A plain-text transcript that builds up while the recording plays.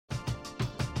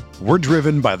We're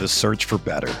driven by the search for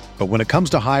better. But when it comes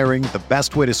to hiring, the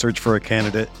best way to search for a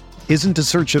candidate isn't to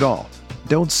search at all.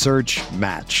 Don't search,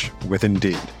 match with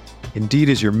Indeed. Indeed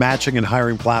is your matching and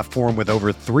hiring platform with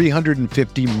over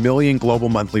 350 million global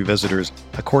monthly visitors,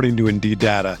 according to Indeed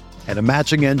data, and a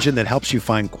matching engine that helps you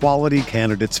find quality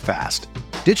candidates fast.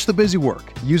 Ditch the busy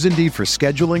work. Use Indeed for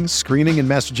scheduling, screening, and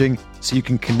messaging so you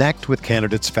can connect with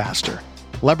candidates faster.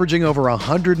 Leveraging over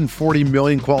 140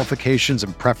 million qualifications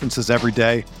and preferences every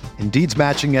day, Indeed's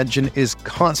matching engine is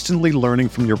constantly learning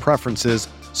from your preferences,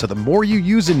 so the more you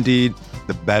use Indeed,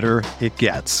 the better it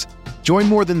gets. Join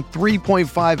more than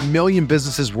 3.5 million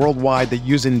businesses worldwide that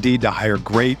use Indeed to hire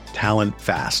great talent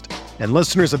fast. And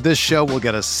listeners of this show will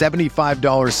get a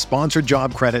 $75 sponsored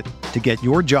job credit to get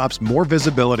your jobs more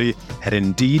visibility at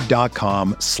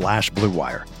Indeed.com/Blue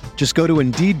Wire. Just go to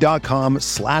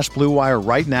Indeed.com/Blue Wire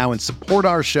right now and support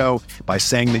our show by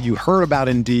saying that you heard about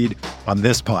Indeed on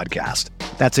this podcast.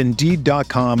 That's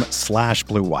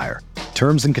Indeed.com/Blue Wire.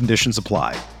 Terms and conditions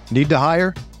apply. Need to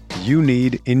hire? You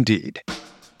need Indeed.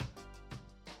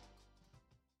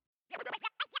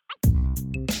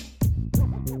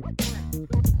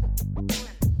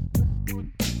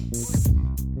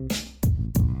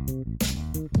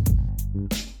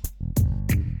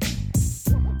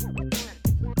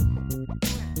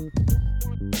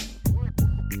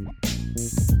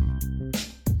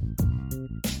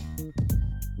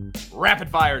 Rapid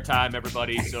fire time,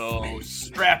 everybody. So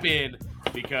strap in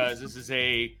because this is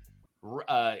a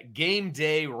game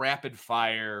day rapid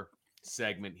fire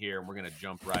segment here, and we're going to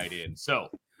jump right in. So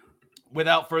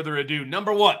without further ado,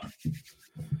 number one,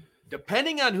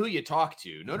 depending on who you talk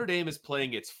to, Notre Dame is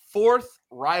playing its fourth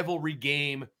rivalry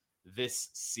game this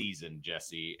season,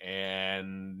 Jesse,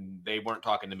 and they weren't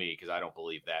talking to me because I don't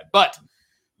believe that. But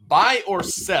buy or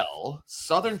sell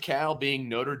Southern Cal being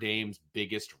Notre Dame's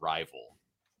biggest rival?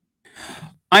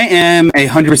 I am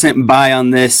 100% buy on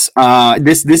this.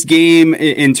 This game,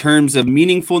 in terms of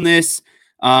meaningfulness,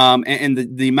 and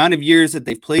the amount of years that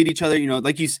they've played each other,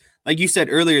 like you said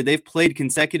earlier, they've played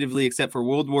consecutively except for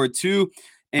World War II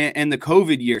and the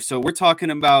COVID year. So we're talking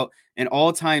about an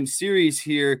all-time series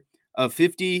here of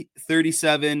 50,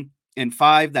 37, and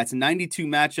 5. That's 92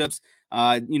 matchups.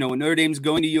 When Notre Dame's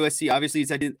going to USC, obviously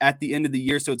it's at the end of the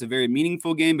year, so it's a very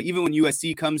meaningful game. But even when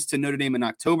USC comes to Notre Dame in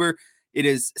October, it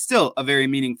is still a very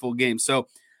meaningful game. So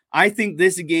I think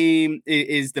this game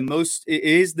is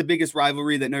the biggest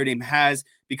rivalry that Notre Dame has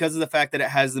because of the fact that it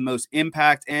has the most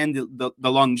impact and the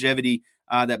longevity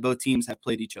that both teams have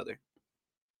played each other.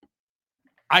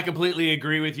 I completely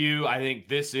agree with you. I think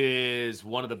this is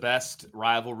one of the best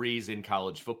rivalries in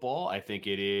college football. I think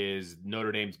it is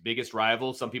Notre Dame's biggest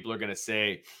rival. Some people are going to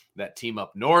say that team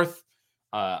up north.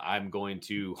 I'm going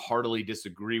to heartily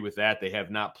disagree with that. They have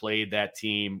not played that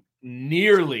team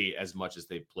nearly as much as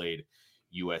they've played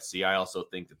USC. I also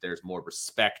think that there's more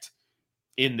respect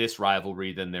in this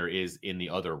rivalry than there is in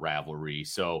the other rivalry.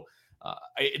 So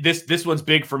this one's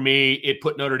big for me. It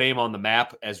put Notre Dame on the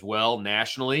map as well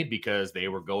nationally because they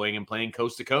were going and playing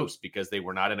coast to coast because they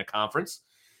were not in a conference.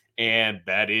 And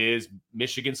that is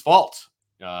Michigan's fault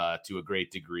to a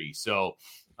great degree. So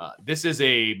this is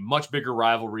a much bigger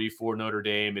rivalry for Notre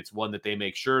Dame. It's one that they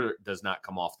make sure does not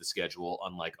come off the schedule,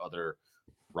 unlike other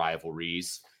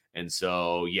rivalries. And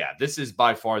so, yeah, this is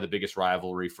by far the biggest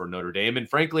rivalry for Notre Dame. And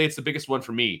frankly, it's the biggest one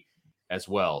for me as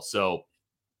well. So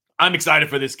I'm excited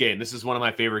for this game. This is one of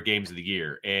my favorite games of the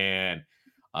year. And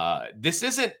this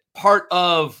isn't part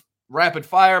of rapid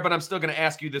fire, but I'm still going to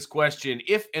ask you this question.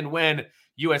 If and when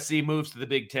USC moves to the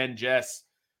Big Ten, Jess,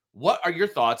 what are your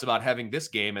thoughts about having this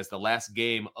game as the last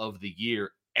game of the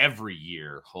year every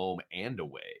year, home and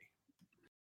away?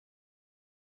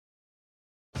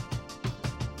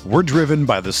 We're driven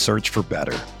by the search for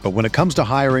better. But when it comes to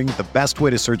hiring, the best way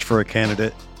to search for a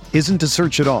candidate isn't to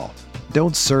search at all.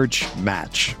 Don't search,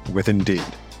 match with Indeed.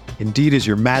 Indeed is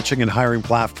your matching and hiring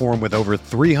platform with over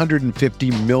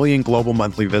 350 million global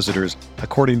monthly visitors,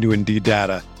 according to Indeed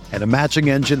data, and a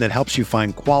matching engine that helps you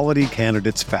find quality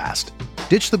candidates fast.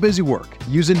 Ditch the busy work.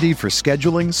 Use Indeed for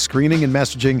scheduling, screening, and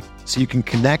messaging so you can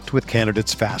connect with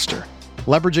candidates faster.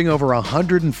 Leveraging over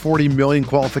 140 million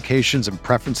qualifications and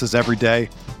preferences every day,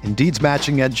 Indeed's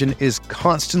matching engine is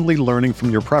constantly learning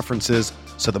from your preferences,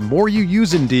 so the more you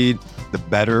use Indeed, the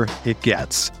better it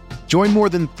gets. Join more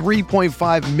than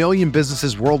 3.5 million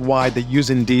businesses worldwide that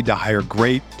use Indeed to hire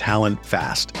great talent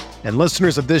fast. And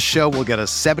listeners of this show will get a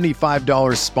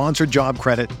 $75 sponsored job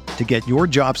credit to get your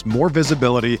jobs more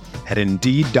visibility at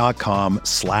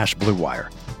Indeed.com/Blue Wire.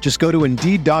 Just go to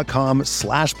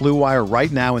Indeed.com/Blue Wire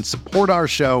right now and support our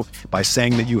show by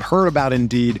saying that you heard about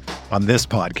Indeed on this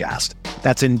podcast.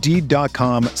 That's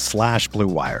Indeed.com/Blue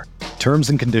Wire. Terms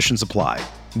and conditions apply.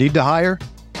 Need to hire?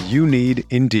 You need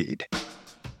Indeed.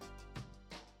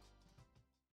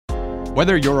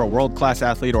 Whether you're a world-class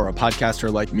athlete or a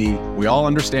podcaster like me, we all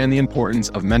understand the importance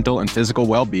of mental and physical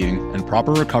well-being and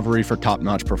proper recovery for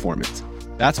top-notch performance.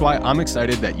 That's why I'm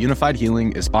excited that Unified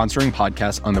Healing is sponsoring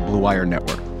podcasts on the Blue Wire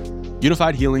Network.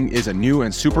 Unified Healing is a new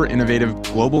and super innovative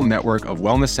global network of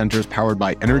wellness centers powered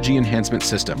by Energy Enhancement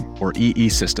System, or EE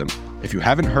System. If you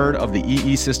haven't heard of the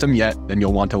EE System yet, then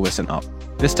you'll want to listen up.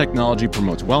 This technology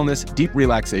promotes wellness, deep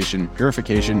relaxation,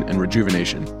 purification, and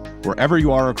rejuvenation. Wherever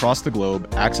you are across the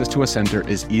globe, access to a center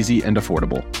is easy and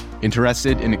affordable.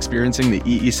 Interested in experiencing the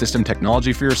EE System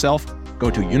technology for yourself?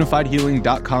 Go to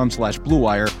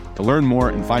unifiedhealing.com/bluewire to learn more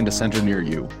and find a center near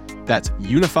you. That's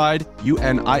unified,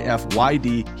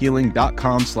 UNIFYD,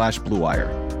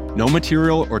 healing.com/bluewire. No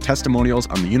material or testimonials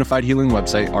on the Unified Healing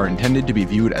website are intended to be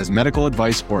viewed as medical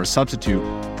advice or a substitute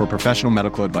for professional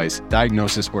medical advice,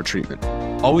 diagnosis, or treatment.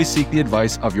 Always seek the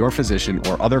advice of your physician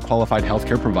or other qualified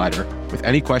healthcare provider with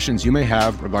any questions you may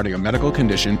have regarding a medical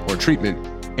condition or treatment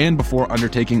and before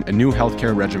undertaking a new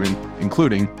healthcare regimen,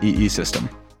 including EE System.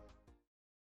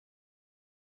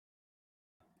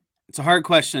 It's a hard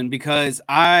question because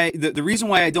the reason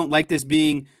why I don't like this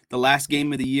being the last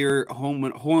game of the year, home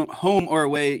or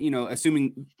away,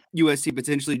 assuming USC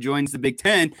potentially joins the Big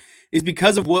Ten, is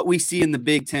because of what we see in the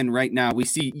Big Ten right now. We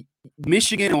see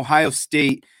Michigan, Ohio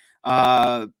State,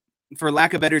 for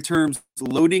lack of better terms,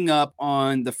 loading up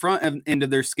on the front end of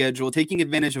their schedule, taking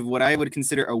advantage of what I would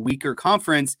consider a weaker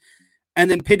conference, and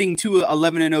then pitting two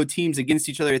 11-0 teams against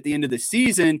each other at the end of the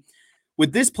season.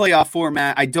 With this playoff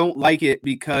format, I don't like it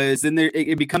because then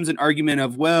it becomes an argument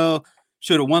of, well,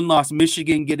 should a one-loss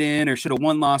Michigan get in or should a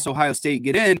one-loss Ohio State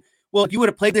get in? Well, if you would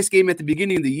have played this game at the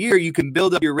beginning of the year, you can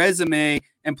build up your resume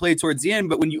and play towards the end.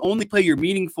 But when you only play your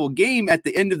meaningful game at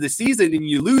the end of the season and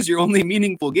you lose your only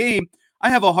meaningful game, I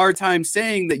have a hard time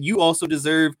saying that you also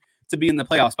deserve to be in the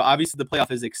playoffs. But obviously the playoff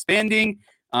is expanding.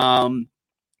 They're going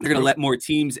to let more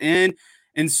teams in.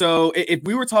 And so if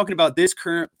we were talking about this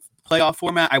current playoff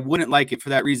format, I wouldn't like it for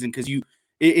that reason because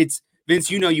it's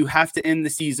Vince, you have to end the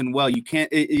season well. You can't,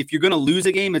 if you're going to lose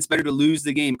a game, it's better to lose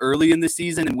the game early in the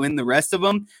season and win the rest of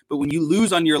them. But when you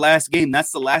lose on your last game,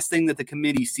 that's the last thing that the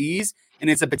committee sees, and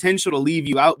it's a potential to leave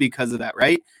you out because of that,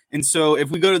 right? And so if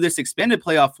we go to this expanded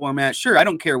playoff format, sure, I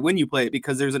don't care when you play it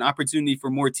because there's an opportunity for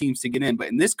more teams to get in. But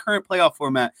in this current playoff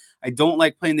format, I don't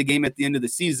like playing the game at the end of the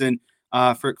season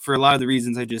for a lot of the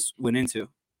reasons I just went into.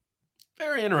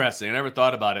 Very interesting. I never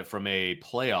thought about it from a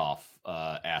playoff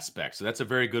aspect. So that's a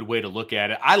very good way to look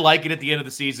at it. I like it at the end of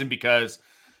the season because,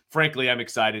 frankly, I'm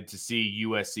excited to see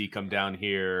USC come down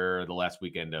here the last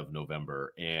weekend of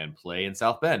November and play in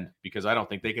South Bend because I don't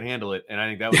think they can handle it. And I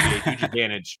think that would be a huge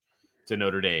advantage to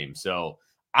Notre Dame. So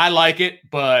I like it,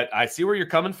 but I see where you're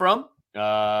coming from.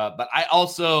 But I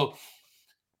also,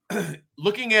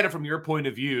 looking at it from your point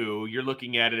of view, you're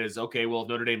looking at it as, okay, well, if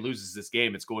Notre Dame loses this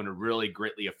game, it's going to really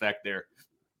greatly affect their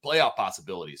playoff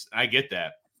possibilities. I get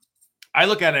that. I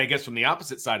look at it, I guess, from the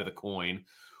opposite side of the coin,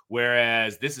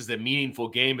 whereas this is a meaningful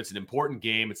game. It's an important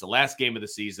game. It's the last game of the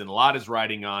season. A lot is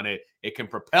riding on it. It can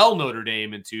propel Notre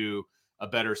Dame into a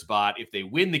better spot if they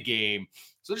win the game.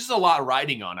 So there's just a lot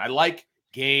riding on. I like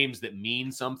games that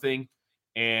mean something,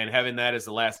 and having that as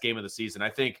the last game of the season, I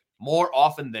think more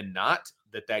often than not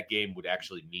that game would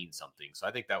actually mean something. So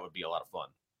I think that would be a lot of fun.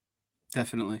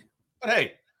 Definitely. But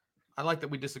hey, I like that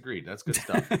we disagreed. That's good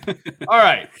stuff. All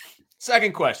right.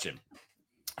 Second question.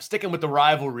 Sticking with the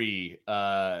rivalry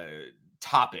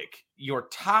topic, your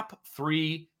top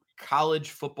 3 college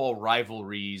football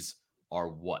rivalries are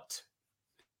what?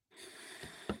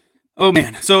 Oh,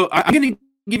 man. So I'm going to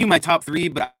give you my top 3,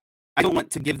 but I don't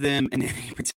want to give them in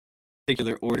any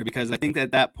particular order because I think that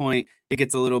at that point it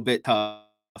gets a little bit tough.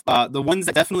 The ones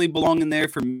that definitely belong in there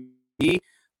for me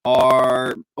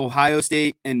are Ohio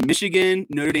State and Michigan,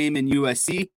 Notre Dame and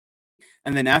USC.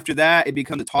 And then after that, it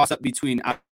becomes a toss-up between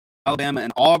Alabama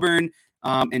and Auburn,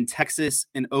 and Texas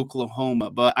and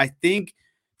Oklahoma. But I think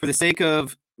for the sake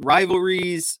of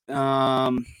rivalries,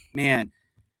 man,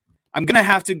 I'm going to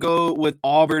have to go with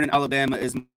Auburn and Alabama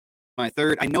as my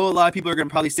third. I know a lot of people are going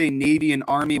to probably say Navy and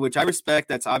Army, which I respect.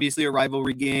 That's obviously a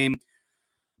rivalry game.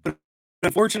 But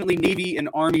unfortunately, Navy and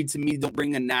Army to me don't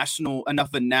bring enough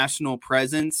of a national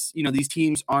presence. These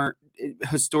teams aren't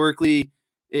historically,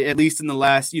 at least in the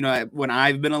last, when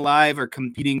I've been alive, are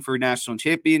competing for national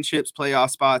championships, playoff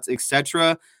spots,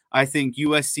 etc. I think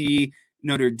USC,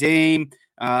 Notre Dame,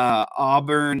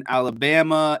 Auburn,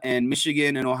 Alabama, and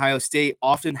Michigan and Ohio State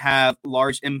often have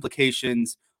large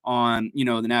implications on,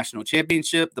 the national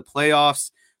championship, the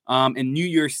playoffs, and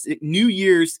New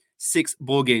Year's 6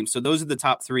 bowl games. So those are the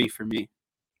top 3 for me.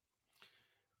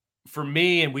 For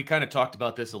me, and we kind of talked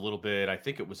about this a little bit, I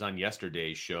think it was on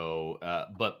yesterday's show,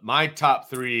 but my top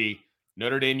 3,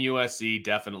 Notre Dame, USC,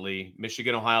 definitely.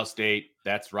 Michigan, Ohio State,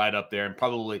 that's right up there. And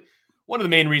probably one of the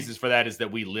main reasons for that is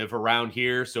that we live around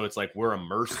here. So it's like we're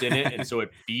immersed in it. And so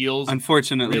it feels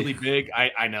unfortunately really big.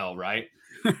 I know, right?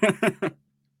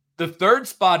 The third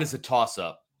spot is a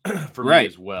toss-up for me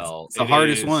as well. It's the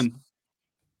hardest one.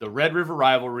 The Red River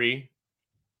rivalry.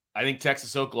 I think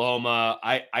Texas, Oklahoma,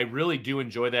 I really do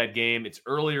enjoy that game. It's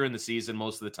earlier in the season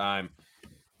most of the time,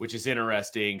 which is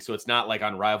interesting. So it's not like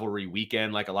on rivalry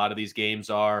weekend like a lot of these games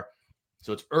are.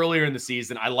 So it's earlier in the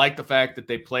season. I like the fact that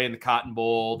they play in the Cotton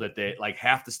Bowl, that they like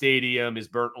half the stadium is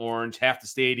burnt orange, half the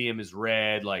stadium is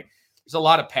red. Like there's a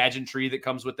lot of pageantry that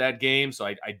comes with that game. So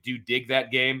I do dig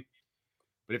that game.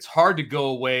 But it's hard to go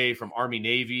away from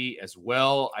Army-Navy as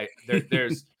well.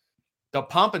 There's the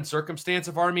pomp and circumstance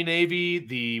of Army-Navy,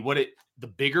 the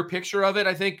bigger picture of it,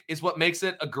 I think, is what makes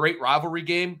it a great rivalry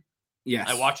game. Yes.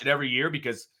 I watch it every year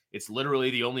because it's literally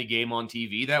the only game on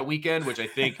TV that weekend, which I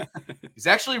think is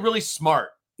actually really smart.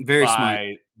 Very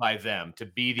smart by them to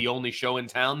be the only show in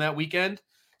town that weekend.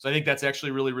 So I think that's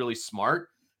actually really, really smart.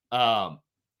 From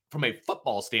a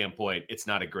football standpoint, it's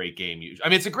not a great game. I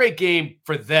mean, it's a great game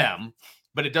for them,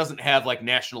 but it doesn't have like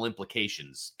national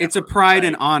implications. It's a pride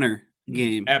and honor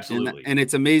game. Absolutely. And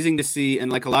it's amazing to see.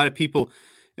 And like a lot of people,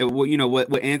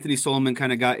 what Anthony Solomon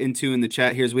kind of got into in the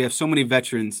chat here is we have so many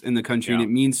veterans in the country, and it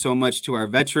means so much to our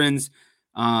veterans.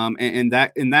 And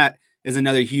that is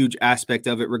another huge aspect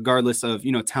of it, regardless of,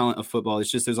 talent of football. It's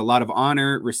just, there's a lot of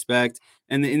honor, respect.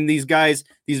 And in these guys,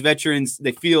 these veterans,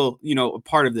 they feel, a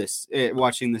part of this,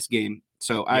 watching this game.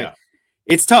 So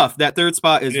it's tough. That third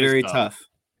spot is very tough.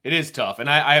 It is tough. And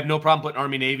I have no problem putting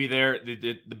Army-Navy there.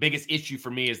 The biggest issue for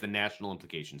me is the national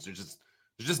implications. There's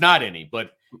just not any,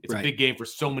 but it's a big game for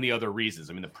so many other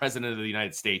reasons. I mean, the president of the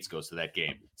United States goes to that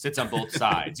game, sits on both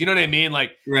sides. You know what I mean?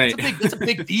 Like, it's a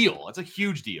big deal. It's a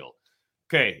huge deal.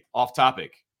 Okay, off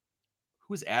topic.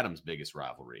 Who is Adam's biggest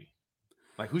rivalry?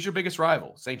 Like, who's your biggest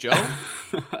rival? St. Joe?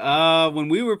 When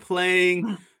we were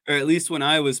playing, or at least when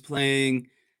I was playing,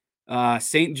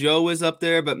 St. Joe was up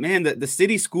there, but man, the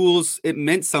city schools, it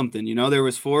meant something. There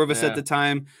was 4 of us at the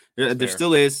time. There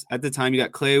still is at the time. You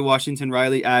got Clay, Washington,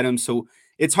 Riley, Adams. So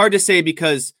it's hard to say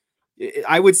because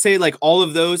I would say like all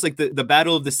of those, like the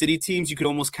battle of the city teams, you could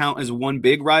almost count as one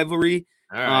big rivalry.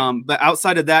 Right. But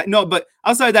outside of that,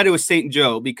 it was St.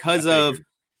 Joe because and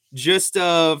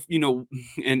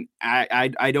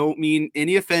I don't mean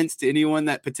any offense to anyone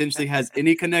that potentially has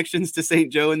any connections to St.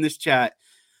 Joe in this chat.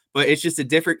 But it's just a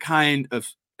different kind of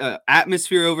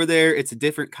atmosphere over there. It's a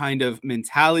different kind of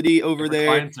mentality over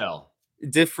there.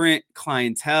 Different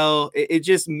clientele. It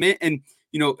just meant, and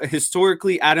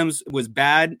historically, Adams was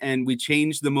bad, and we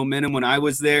changed the momentum when I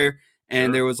was there.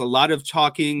 And there was a lot of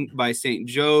chalking by St.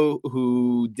 Joe,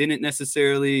 who didn't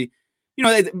necessarily,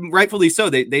 rightfully so.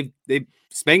 They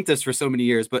spanked us for so many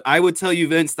years. But I would tell you,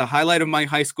 Vince, the highlight of my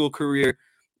high school career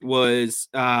was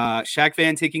Shaq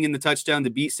Van taking in the touchdown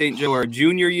to beat St. Joe our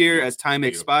junior year as time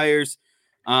expires,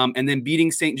 and then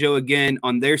beating St. Joe again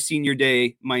on their senior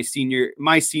day, my senior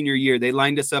year. They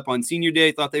lined us up on senior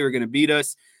day, thought they were going to beat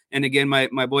us. And again, my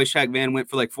boy Shaq Van went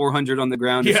for like 400 on the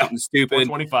ground or something stupid.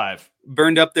 425.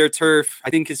 Burned up their turf. I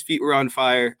think his feet were on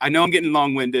fire. I know I'm getting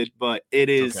long-winded, but it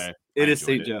is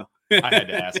St. Joe. I had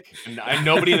to ask. And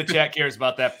nobody in the chat cares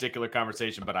about that particular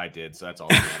conversation, but I did. So that's all.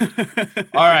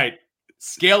 All right.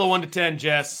 Scale of 1 to 10,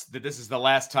 Jess, that this is the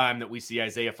last time that we see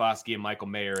Isaiah Foskey and Michael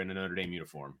Mayer in a Notre Dame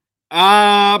uniform.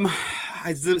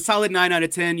 It's a solid 9 out of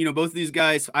 10. Both of these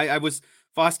guys,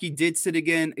 Foskey did sit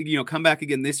again, come back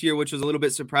again this year, which was a little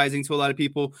bit surprising to a lot of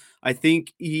people. I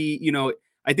think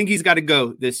he's got to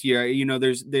go this year.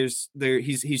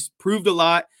 He's proved a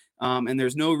lot, and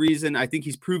there's no reason. I think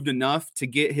he's proved enough to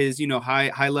get his,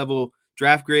 high level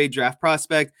draft grade, draft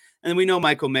prospect. And we know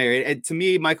Michael Mayer. To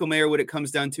me, Michael Mayer, what it comes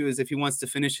down to is if he wants to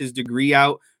finish his degree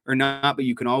out or not, but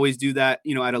you can always do that,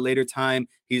 at a later time.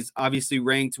 He's obviously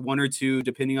ranked 1 or 2,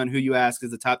 depending on who you ask, as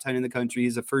the top 10 in the country.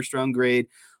 He's a first-round grade,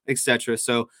 etc.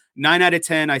 So 9 out of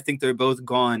 10, I think they're both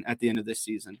gone at the end of this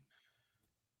season.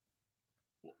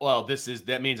 Well,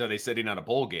 that means, are they sitting on a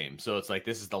bowl game? So it's like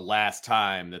this is the last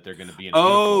time that they're going to be in a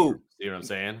uniform. See what I'm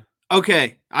saying?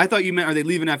 Okay. I thought you meant, are they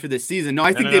leaving after this season? No,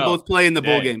 I think they both play in the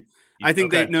bowl game. I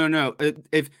think no.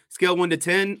 If scale 1 to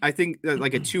 10, I think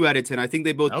like a 2 out of 10. I think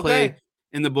they both play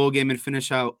in the bowl game and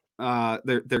finish out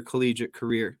their collegiate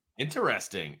career.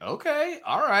 Interesting. Okay.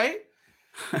 All right.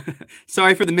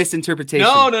 Sorry for the misinterpretation.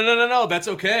 No. That's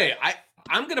okay.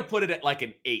 I'm going to put it at like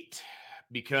an 8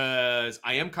 because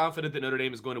I am confident that Notre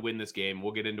Dame is going to win this game.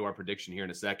 We'll get into our prediction here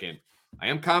in a second. I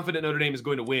am confident Notre Dame is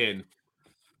going to win.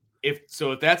 If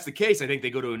that's the case, I think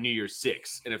they go to a New Year's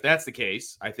 6. And if that's the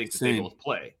case, I think that they both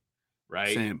play,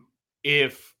 right? Same.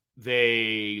 If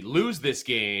they lose this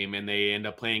game and they end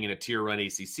up playing in a tier 1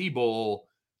 ACC bowl,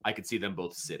 I could see them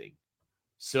both sitting.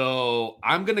 So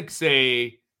I'm going to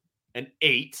say an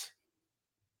 8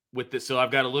 with this. So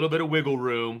I've got a little bit of wiggle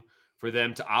room for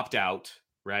them to opt out,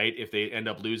 right? If they end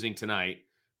up losing tonight.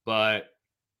 But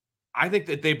I think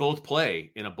that they both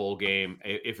play in a bowl game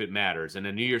if it matters, and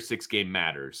a New Year's 6 game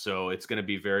matters. So it's going to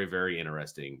be very, very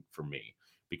interesting for me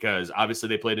because obviously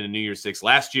they played in a New Year's 6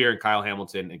 last year, and Kyle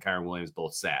Hamilton and Kyron Williams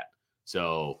both sat.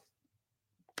 So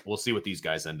we'll see what these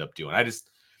guys end up doing. I just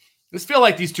feel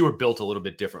like these two are built a little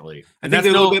bit differently. I think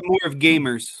they're a little bit more of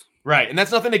gamers. Right, and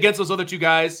that's nothing against those other two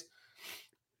guys.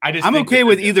 I'm okay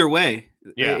with either way.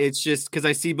 Yeah, it's just because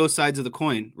I see both sides of the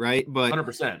coin, right? But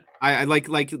 100%. I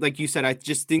like you said, I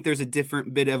just think there's a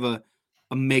different bit of a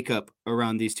makeup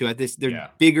around these two.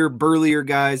 They're bigger, burlier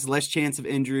guys, less chance of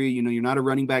injury. You're not a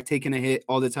running back taking a hit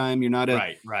all the time. You're not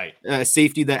a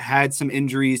safety that had some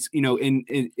injuries,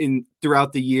 in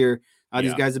throughout the year.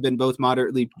 These guys have been both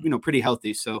moderately, pretty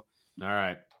healthy. So, all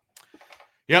right.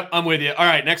 Yep, I'm with you. All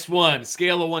right, next one.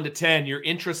 Scale of 1 to 10. Your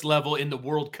interest level in the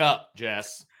World Cup,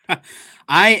 Jess.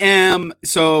 I am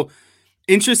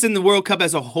interest in the World Cup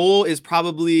as a whole is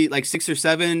probably like 6 or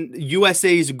 7.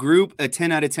 USA's group, a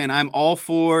 10 out of 10. I'm all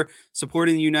for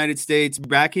supporting the United States,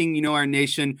 backing, our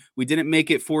nation. We didn't make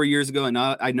it 4 years ago. And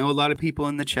I know a lot of people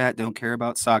in the chat don't care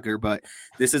about soccer, but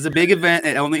this is a big event.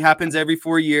 It only happens every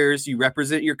 4 years. You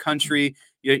represent your country.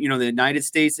 The United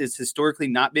States has historically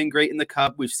not been great in the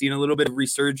cup. We've seen a little bit of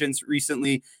resurgence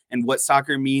recently and what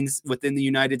soccer means within the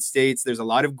United States. There's a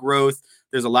lot of growth.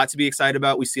 There's a lot to be excited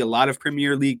about. We see a lot of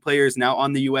Premier League players now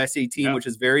on the USA team, which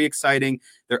is very exciting.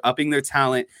 They're upping their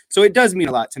talent. So it does mean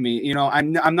a lot to me.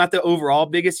 I'm not the overall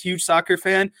biggest, huge soccer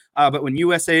fan, but when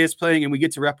USA is playing and we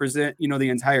get to represent, the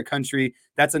entire country,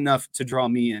 that's enough to draw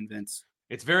me in, Vince.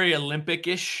 It's very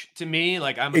Olympic-ish to me.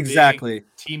 Like I'm a big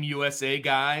Team USA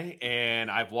guy, and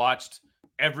I've watched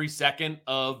every second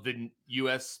of the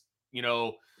U.S.,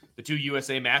 the 2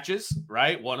 USA matches,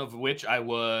 right? One of which I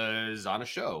was on a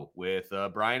show with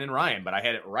Brian and Ryan, but I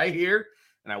had it right here,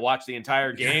 and I watched the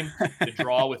entire game, the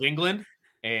draw with England,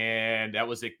 and that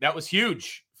was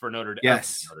huge for Notre Dame.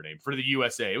 Yes. Notre Dame, for the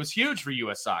USA. It was huge for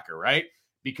U.S. soccer, right?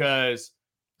 Because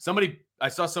I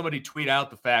saw somebody tweet out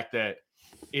the fact that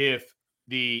if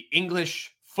the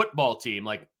English football team,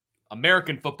 like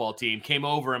American football team, came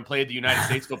over and played the United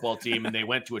States football team and they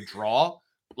went to a draw,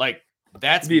 like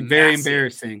that's very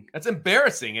embarrassing. That's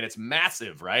embarrassing, and it's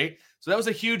massive, right? So that was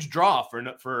a huge draw for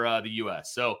the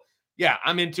U.S. So yeah,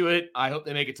 I'm into it. I hope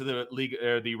they make it to the league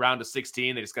or the round of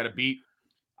 16. They just got to beat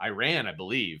Iran, I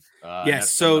believe.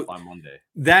 Yes. So on Monday.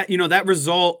 That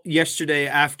result yesterday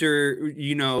after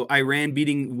Iran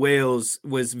beating Wales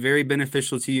was very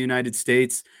beneficial to the United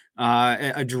States.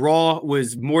 A draw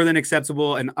was more than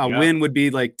acceptable, and a win would be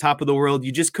like top of the world.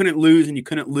 You just couldn't lose, and you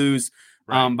couldn't lose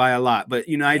by a lot. But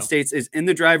United States is in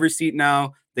the driver's seat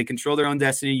now. They control their own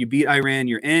destiny. You beat Iran,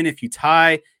 you're in. If you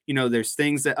tie, there's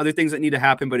other things that need to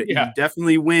happen, but you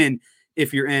definitely win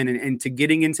if you're in. And to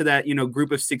getting into that,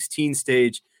 group of 16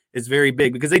 stage is very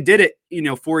big because they did it,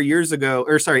 8 years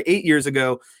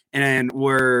ago, and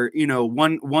were,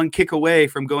 one kick away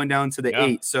from going down to the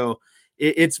 8. So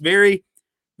it's very,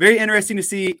 very interesting to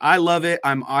see. I love it.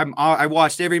 I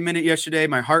watched every minute yesterday.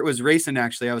 My heart was racing.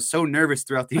 Actually, I was so nervous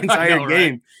throughout the entire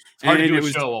game. Right? It's hard to do a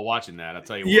show while watching that. I'll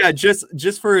tell you. Yeah,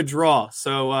 just for a draw.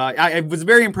 So I was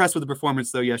very impressed with the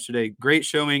performance though yesterday. Great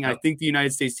showing. I think the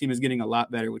United States team is getting a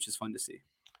lot better, which is fun to see.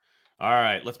 All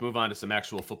right, let's move on to some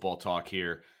actual football talk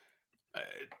here.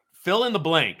 Fill in the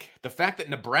blank. The fact that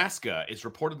Nebraska is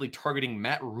reportedly targeting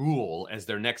Matt Rule as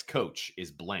their next coach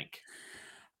is blank.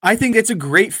 I think it's a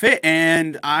great fit,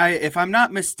 and if I'm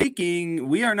not mistaken,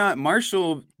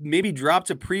 Marshall maybe dropped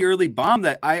a pre-early bomb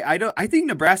that I think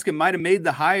Nebraska might have made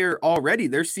the hire already.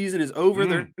 Their season is over.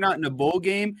 They're not in a bowl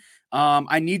game.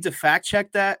 I need to fact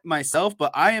check that myself,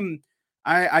 but I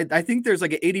think there's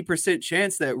like an 80%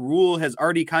 chance that Rule has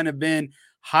already kind of been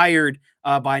hired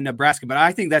by Nebraska, but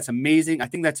I think that's amazing. I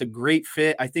think that's a great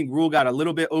fit. I think Rule got a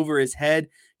little bit over his head,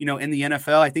 in the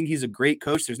NFL. I think he's a great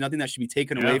coach. There's nothing that should be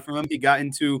taken away from him. He got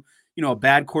into, a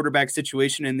bad quarterback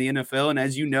situation in the NFL. And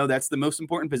as you know, that's the most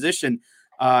important position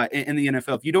in the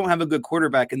NFL. If you don't have a good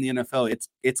quarterback in the NFL,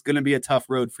 it's going to be a tough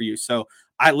road for you. So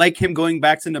I like him going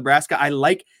back to Nebraska. I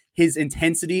like his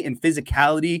intensity and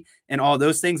physicality and all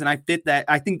those things. And I think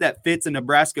that fits a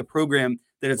Nebraska program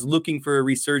that is looking for a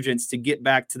resurgence to get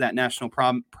back to that national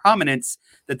prominence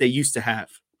that they used to have.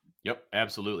 Yep,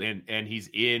 absolutely. And he's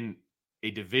in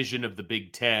a division of the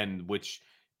Big Ten, which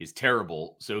is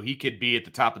terrible. So he could be at the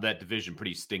top of that division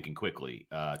pretty stinking quickly,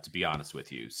 to be honest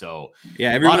with you. So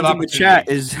yeah, everyone in the chat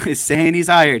is saying he's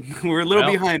hired. We're a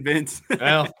little behind, Vince.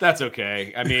 Well, that's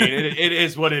okay. I mean, it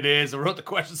is what it is. I wrote the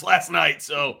questions last night,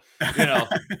 so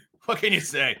what can you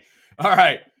say? All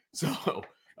right. So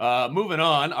moving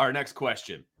on, our next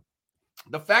question.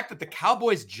 The fact that the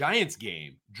Cowboys-Giants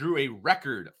game drew a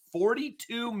record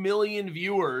 42 million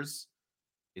viewers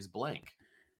is blank.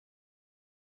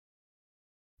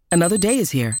 Another day is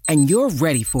here, and you're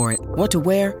ready for it. What to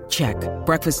wear? Check.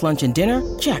 Breakfast, lunch, and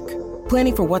dinner? Check.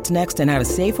 Planning for what's next and how to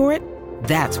save for it?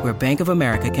 That's where Bank of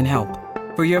America can help.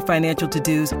 For your financial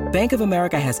to-dos, Bank of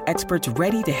America has experts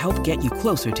ready to help get you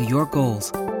closer to your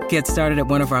goals. Get started at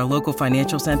one of our local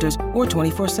financial centers or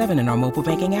 24/7 in our mobile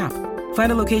banking app.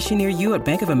 Find a location near you at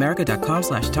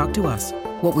bankofamerica.com/talktous.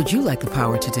 What would you like the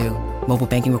power to do? Mobile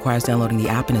banking requires downloading the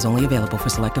app and is only available for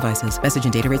select devices. Message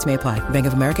and data rates may apply. Bank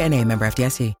of America NA, member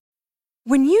FDIC.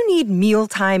 When you need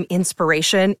mealtime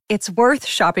inspiration, it's worth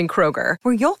shopping Kroger,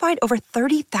 where you'll find over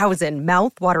 30,000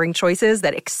 mouth-watering choices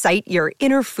that excite your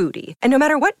inner foodie. And no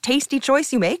matter what tasty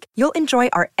choice you make, you'll enjoy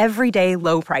our everyday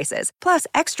low prices, plus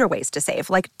extra ways to save,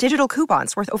 like digital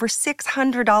coupons worth over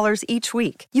 $600 each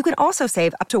week. You can also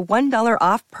save up to $1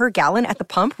 off per gallon at the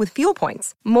pump with fuel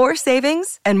points. More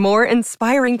savings and more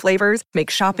inspiring flavors make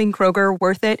shopping Kroger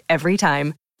worth it every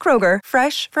time. Kroger,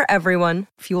 fresh for everyone.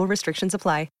 Fuel restrictions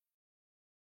apply.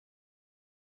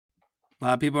 A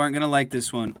lot of people aren't going to like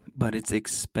this one, but it's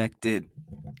expected.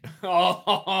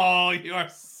 Oh, you are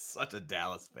such a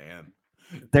Dallas fan.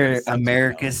 They're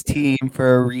America's team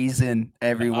for a reason,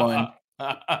 everyone.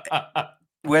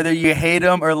 Whether you hate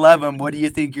them or love them, what do you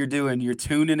think you're doing? You're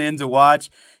tuning in to watch.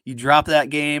 You drop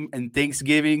that game and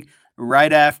Thanksgiving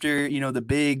right after, the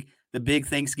big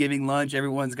Thanksgiving lunch.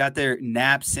 Everyone's got their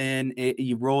naps in.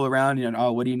 You roll around,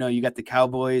 what do you know? You got the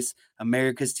Cowboys,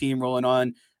 America's team rolling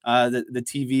on. The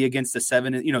TV against the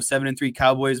 7-3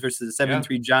 Cowboys versus the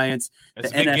 7-3 Giants.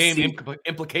 That's the a big NFC, game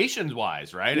implications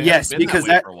wise, right? Yes, because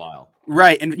that for a while.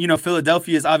 Right. And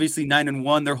Philadelphia is obviously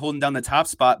 9-1. They're holding down the top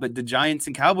spot, but the Giants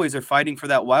and Cowboys are fighting for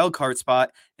that wild card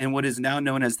spot and what is now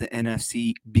known as the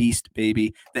NFC Beast,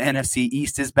 baby. The NFC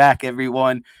East is back,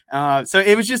 everyone. So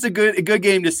it was just a good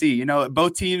game to see.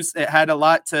 Both teams had a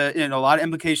lot of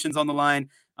implications on the line.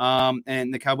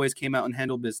 And the Cowboys came out and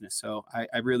handled business. So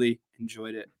I really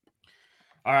enjoyed it.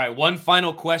 All right. One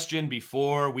final question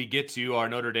before we get to our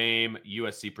Notre Dame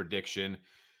USC prediction.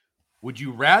 Would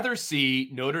you rather see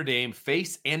Notre Dame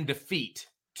face and defeat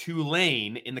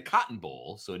Tulane in the Cotton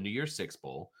Bowl, so a New Year's Six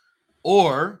Bowl,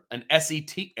 or an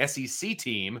SEC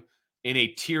team in a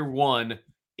Tier 1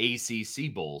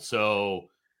 ACC Bowl? So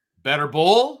better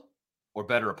bowl or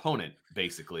better opponent,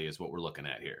 basically, is what we're looking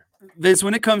at here. Vince,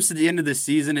 when it comes to the end of the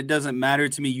season, it doesn't matter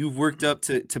to me. You've worked up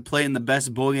to play in the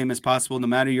best bowl game as possible, no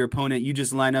matter your opponent. You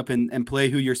just line up and play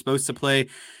who you're supposed to play.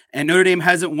 And Notre Dame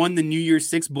hasn't won the New Year's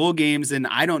Six bowl games, and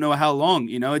I don't know how long.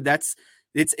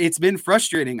 It's been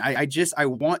frustrating. I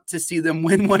want to see them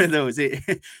win one of those.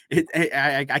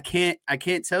 I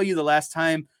can't tell you the last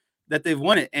time that they've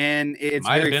won it, and it's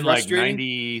might very have been frustrating. Like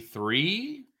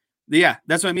 93. Yeah,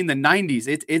 that's what I mean. The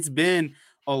 90s. It's been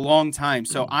a long time.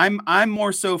 So I'm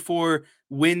more so for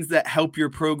wins that help your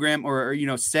program or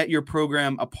set your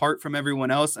program apart from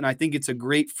everyone else. And I think it's a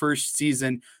great first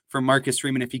season for Marcus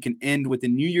Freeman if he can end with a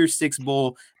New Year's Six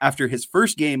bowl after his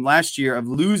first game last year of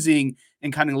losing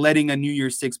and kind of letting a New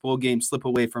Year's Six bowl game slip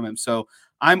away from him. So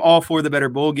I'm all for the better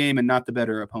bowl game and not the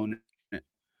better opponent.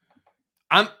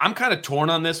 I'm kind of torn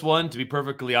on this one, to be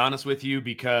perfectly honest with you,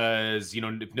 because,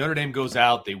 if Notre Dame goes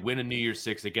out, they win a New Year's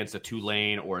Six against a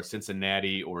Tulane or a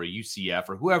Cincinnati or a UCF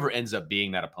or whoever ends up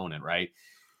being that opponent, right?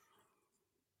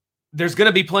 There's going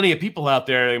to be plenty of people out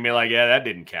there that are going to be like, yeah, that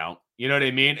didn't count. You know what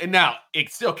I mean? And now it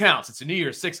still counts. It's a New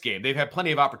Year's Six game. They've had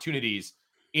plenty of opportunities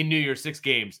in New Year's Six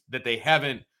games that they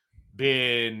haven't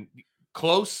been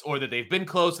close or that they've been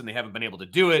close and they haven't been able to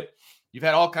do it. You've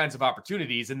had all kinds of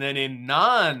opportunities. And then in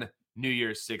New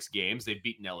Year's Six games, they've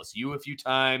beaten LSU a few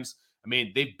times. I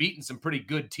mean, they've beaten some pretty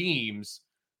good teams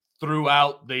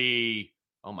throughout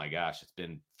oh my gosh, it's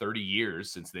been 30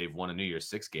 years since they've won a New Year's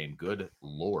Six game. Good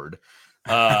Lord.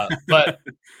 But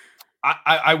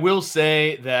I will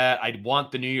say that I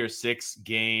want the New Year's Six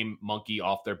game monkey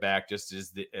off their back, just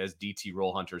as DT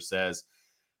Roll Hunter says.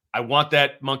 I want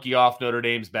that monkey off Notre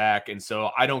Dame's back, and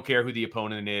so I don't care who the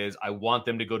opponent is. I want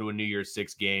them to go to a New Year's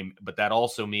Six game, but that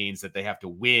also means that they have to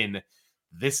win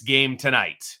this game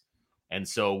tonight. And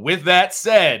so with that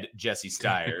said, Jesse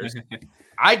Stiers,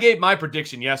 I gave my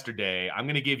prediction yesterday. I'm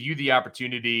going to give you the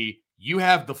opportunity. You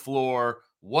have the floor.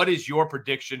 What is your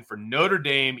prediction for Notre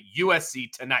Dame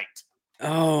USC tonight?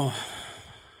 Oh,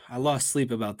 I lost sleep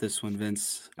about this one,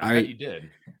 Vince. I bet you did.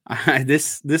 By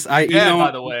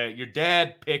the way, your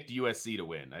dad picked USC to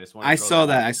win. I saw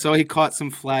that. I saw he caught some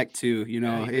flack too.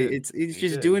 He's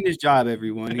just doing his job,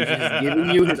 everyone. He's just giving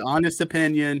you his honest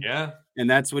opinion. Yeah. And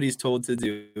that's what he's told to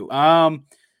do.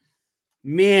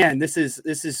 Man, this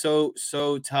is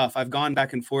so tough. I've gone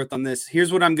back and forth on this.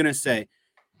 Here's what I'm going to say.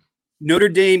 Notre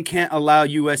Dame can't allow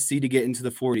USC to get into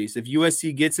the 40s. If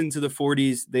USC gets into the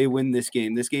 40s, they win this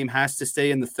game. This game has to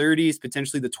stay in the 30s,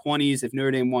 potentially the 20s if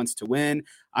Notre Dame wants to win.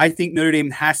 I think Notre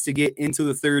Dame has to get into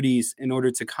the 30s in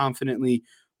order to confidently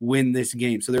win this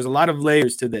game. So there's a lot of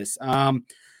layers to this. When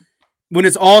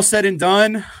it's all said and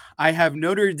done, I have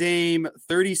Notre Dame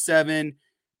 37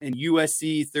 and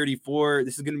USC 34.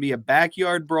 This is going to be a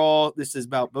backyard brawl. This is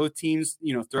about both teams,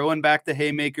 throwing back the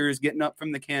haymakers, getting up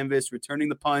from the canvas, returning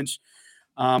the punch.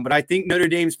 But I think Notre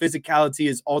Dame's physicality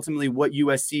is ultimately what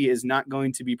USC is not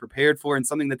going to be prepared for, and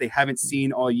something that they haven't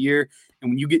seen all year. And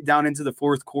when you get down into the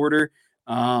fourth quarter,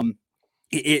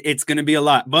 it's going to be a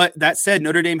lot. But that said,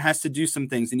 Notre Dame has to do some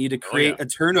things. They need to create a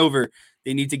turnover.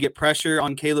 They need to get pressure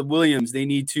on Caleb Williams. They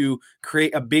need to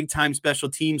create a big-time special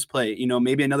teams play.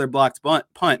 Maybe another blocked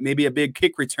punt, maybe a big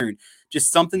kick return.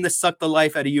 Just something to suck the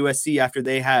life out of USC after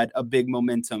they had a big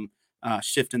momentum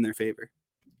shift in their favor.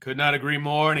 Could not agree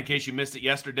more. And in case you missed it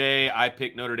yesterday, I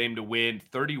picked Notre Dame to win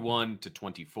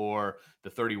 31-24. The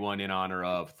 31 in honor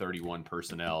of 31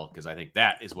 personnel, because I think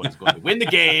that is what is going to win the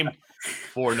game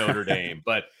for Notre Dame.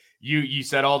 But you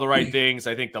said all the right things.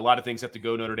 I think a lot of things have to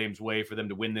go Notre Dame's way for them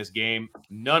to win this game.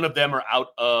 None of them are out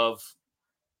of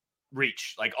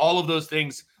reach. Like, all of those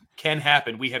things can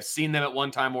happen. We have seen them at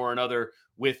one time or another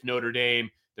with Notre Dame.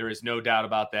 There is no doubt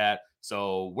about that.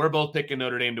 So we're both picking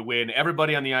Notre Dame to win.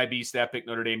 Everybody on the IB staff picked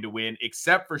Notre Dame to win,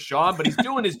 except for Sean, but he's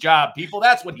doing his job, people.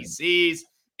 That's what he sees.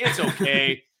 It's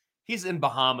okay. He's in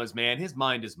Bahamas, man. His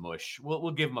mind is mush.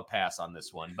 We'll give him a pass on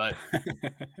this one. But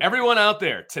everyone out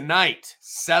there, tonight,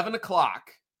 7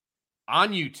 o'clock on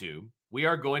YouTube, we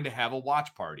are going to have a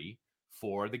watch party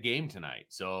for the game tonight.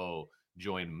 So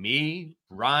join me,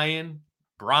 Ryan,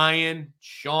 Brian,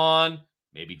 Sean,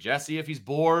 maybe Jesse if he's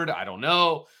bored. I don't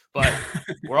know. But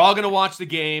we're all going to watch the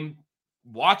game,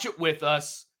 watch it with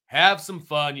us, have some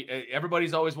fun.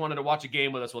 Everybody's always wanted to watch a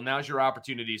game with us. Well, now's your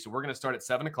opportunity. So we're going to start at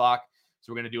 7 o'clock.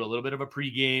 So we're going to do a little bit of a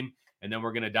pregame, and then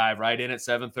we're going to dive right in at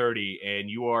 7:30. And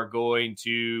you are going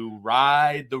to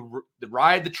ride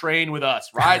the train with us,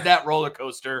 ride that roller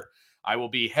coaster. I will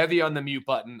be heavy on the mute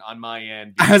button on my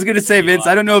end. I was going to say, Vince,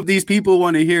 I don't know if these people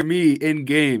want to hear me in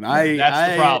game.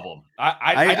 That's the problem.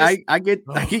 I get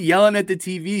yelling at the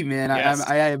TV, man. Yes.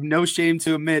 I have no shame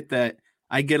to admit that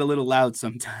I get a little loud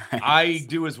sometimes. I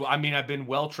do as well. I mean, I've been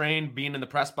well-trained being in the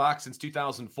press box since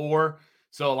 2004.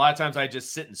 So a lot of times I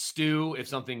just sit and stew if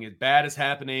something bad is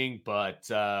happening, but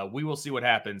we will see what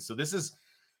happens. So this is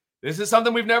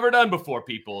something we've never done before,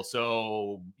 people.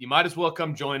 So you might as well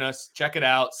come join us. Check it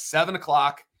out. 7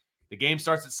 o'clock. The game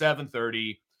starts at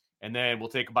 7:30, and then we'll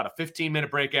take about a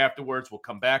 15-minute break afterwards. We'll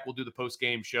come back. We'll do the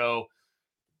post-game show.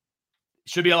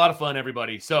 Should be a lot of fun,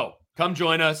 everybody. So come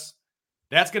join us.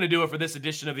 That's going to do it for this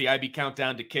edition of the IB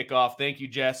Countdown to Kickoff. Thank you,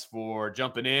 Jess, for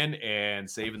jumping in and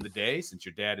saving the day, since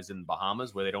your dad is in the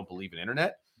Bahamas where they don't believe in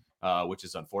internet, which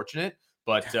is unfortunate.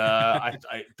 But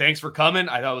thanks for coming.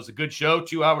 I thought it was a good show.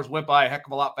 2 hours went by a heck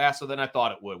of a lot faster than I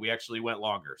thought it would. We actually went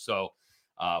longer. So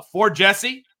for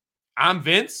Jesse, I'm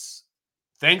Vince.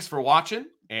 Thanks for watching,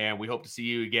 and we hope to see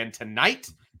you again tonight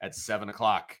at 7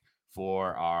 o'clock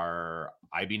for our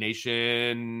IB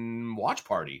Nation watch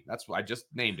party. That's what I just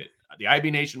named it. The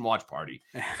IB Nation watch party.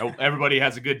 I hope everybody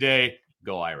has a good day.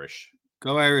 Go Irish.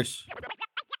 Go Irish.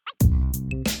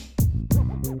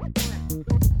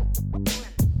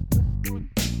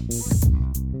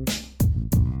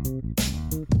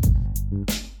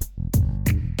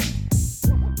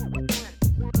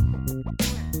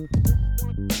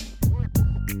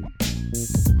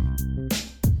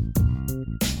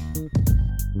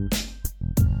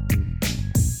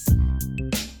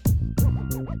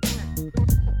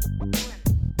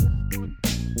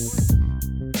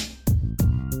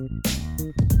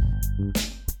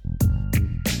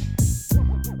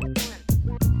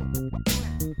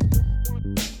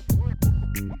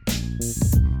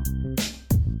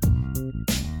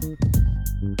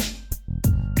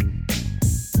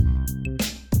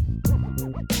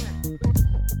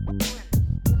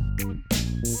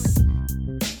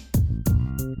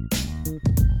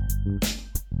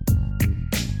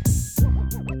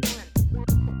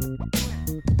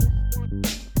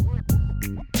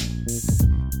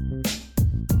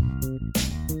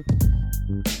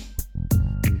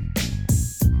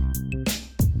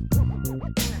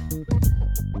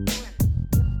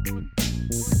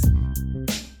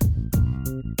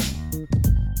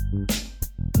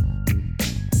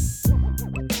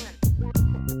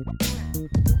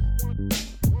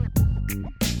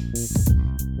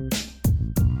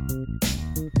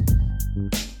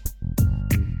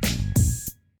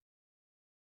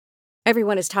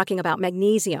 Everyone is talking about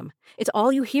magnesium. It's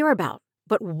all you hear about.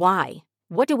 But why?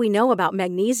 What do we know about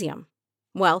magnesium?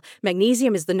 Well,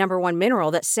 magnesium is the number one mineral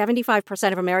that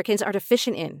 75% of Americans are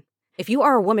deficient in. If you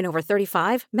are a woman over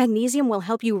 35, magnesium will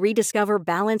help you rediscover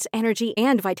balance, energy,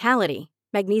 and vitality.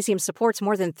 Magnesium supports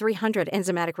more than 300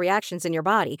 enzymatic reactions in your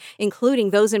body,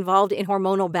 including those involved in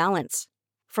hormonal balance.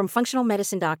 From functional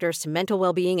medicine doctors to mental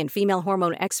well-being and female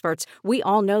hormone experts, we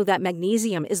all know that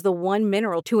magnesium is the one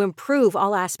mineral to improve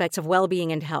all aspects of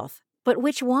well-being and health. But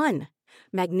which one?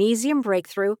 Magnesium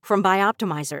Breakthrough from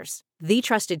Bioptimizers, the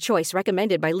trusted choice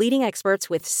recommended by leading experts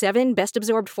with 7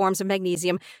 best-absorbed forms of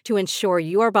magnesium to ensure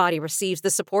your body receives the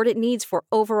support it needs for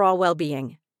overall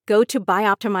well-being. Go to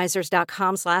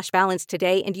bioptimizers.com/balance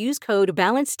today and use code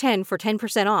BALANCE10 for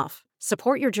 10% off.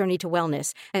 Support your journey to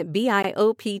wellness at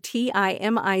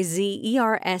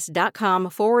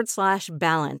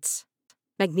bioptimizers.com/balance.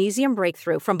 Magnesium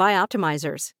Breakthrough from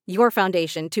Bioptimizers, your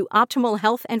foundation to optimal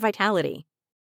health and vitality.